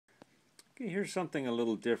Okay, here's something a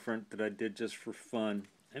little different that I did just for fun.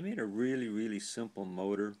 I made a really simple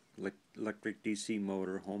motor, electric DC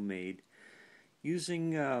motor, homemade,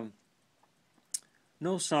 using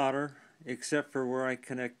no solder except for where I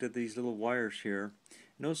connected these little wires here.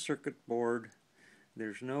 No circuit board,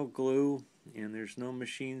 there's no glue, and there's no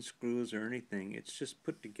machine screws or anything. It's just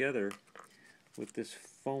put together with this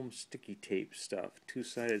foam sticky tape stuff,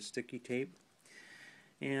 two-sided sticky tape.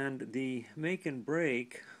 And the make and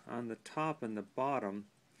break on the top and the bottom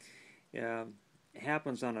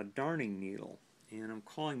happens on a darning needle, and I'm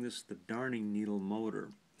calling this the darning needle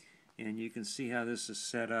motor. And you can see how this is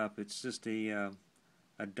set up. It's just a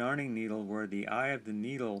darning needle where the eye of the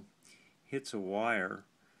needle hits a wire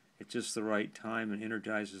at just the right time and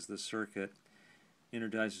energizes the circuit,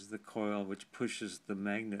 energizes the coil, which pushes the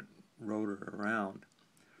magnet rotor around.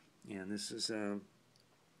 And this is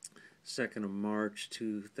 2nd of March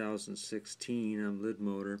 2016 lid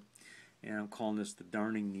motor, and I'm calling this the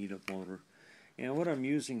darning needle motor. And what I'm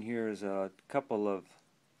using here is a couple of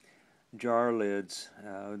jar lids.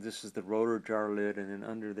 This is the rotor jar lid, and then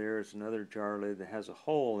under there is another jar lid that has a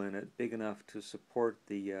hole in it big enough to support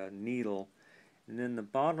the needle. And then the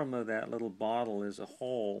bottom of that little bottle is a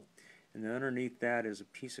hole, and then underneath that is a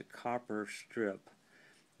piece of copper strip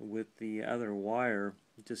with the other wire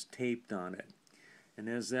just taped on it. And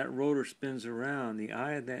as that rotor spins around, the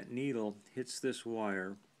eye of that needle hits this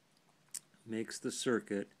wire, makes the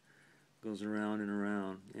circuit, goes around and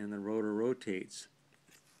around, and the rotor rotates.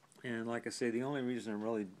 And like I say, the only reason I'm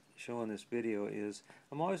really showing this video is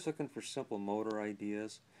I'm always looking for simple motor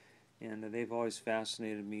ideas, and they've always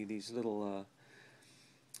fascinated me, these little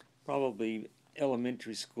probably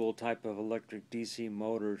elementary school type of electric DC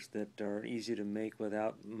motors that are easy to make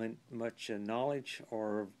without much knowledge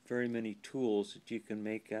or very many tools that you can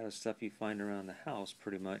make out of stuff you find around the house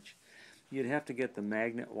pretty much. You'd have to get the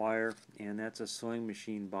magnet wire, and that's a sewing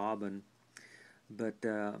machine bobbin, but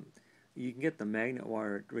you can get the magnet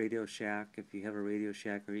wire at Radio Shack if you have a Radio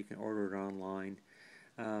Shack, or you can order it online.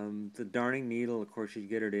 The darning needle, of course, you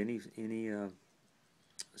get it at any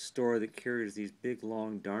store that carries these big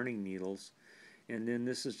long darning needles. And then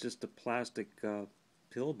this is just a plastic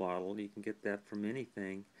pill bottle. You can get that from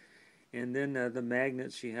anything. And then the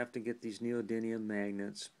magnets, you have to get these neodymium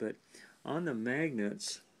magnets. But on the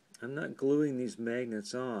magnets, I'm not gluing these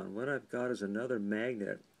magnets on. What I've got is another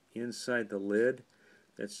magnet inside the lid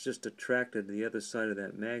that's just attracted to the other side of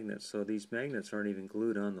that magnet. So these magnets aren't even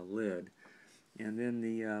glued on the lid. And then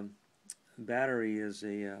the battery is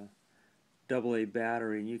a AA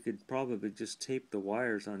battery, and you could probably just tape the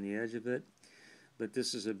wires on the edge of it. But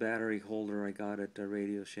this is a battery holder I got at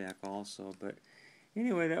Radio Shack also. But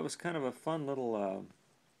anyway, that was kind of a fun little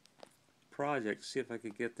project, see if I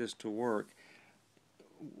could get this to work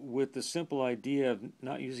with the simple idea of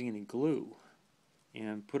not using any glue,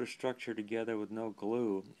 and put a structure together with no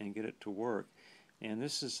glue and get it to work. And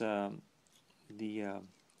this is the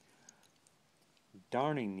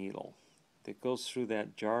darning needle that goes through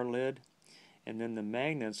that jar lid, and then the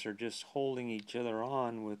magnets are just holding each other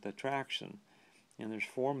on with attraction. And there's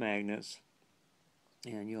 4 magnets,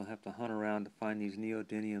 and you'll have to hunt around to find these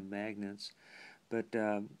neodymium magnets, but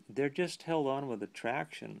they're just held on with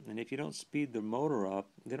attraction, and if you don't speed the motor up,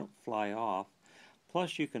 they don't fly off.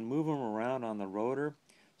 Plus you can move them around on the rotor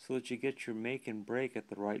so that you get your make and break at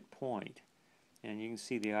the right point. And you can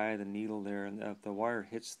see the eye of the needle there, and the wire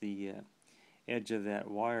hits the edge of that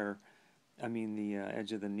wire, the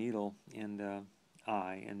edge of the needle and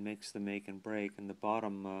eye, and makes the make and break, and the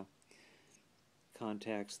bottom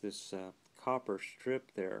contacts this copper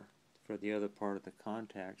strip there for the other part of the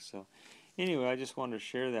contact. So anyway, I just wanted to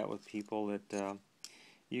share that with people, that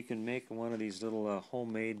you can make one of these little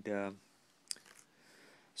homemade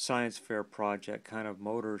science fair project kind of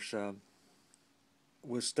motors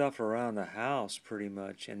with stuff around the house pretty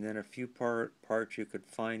much, and then a few parts you could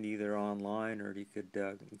find either online, or you could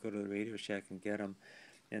go to the Radio Shack and get them,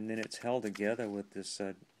 and then it's held together with this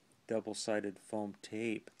double-sided foam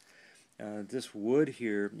tape. This wood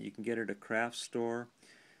here, you can get it at a craft store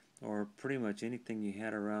or pretty much anything you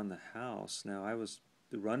had around the house. Now, I was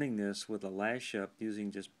running this with a lash up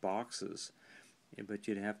using just boxes, but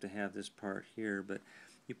you'd have to have this part here. But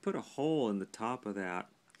you put a hole in the top of that.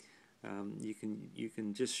 You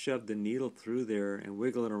can just shove the needle through there and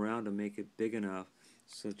wiggle it around to make it big enough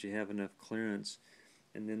so that you have enough clearance.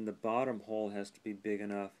 And then the bottom hole has to be big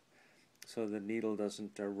enough so the needle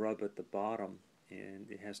doesn't rub at the bottom,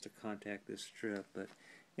 and it has to contact this strip. But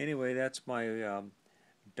anyway, that's my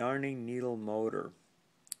darning needle motor.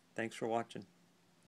 Thanks for watching.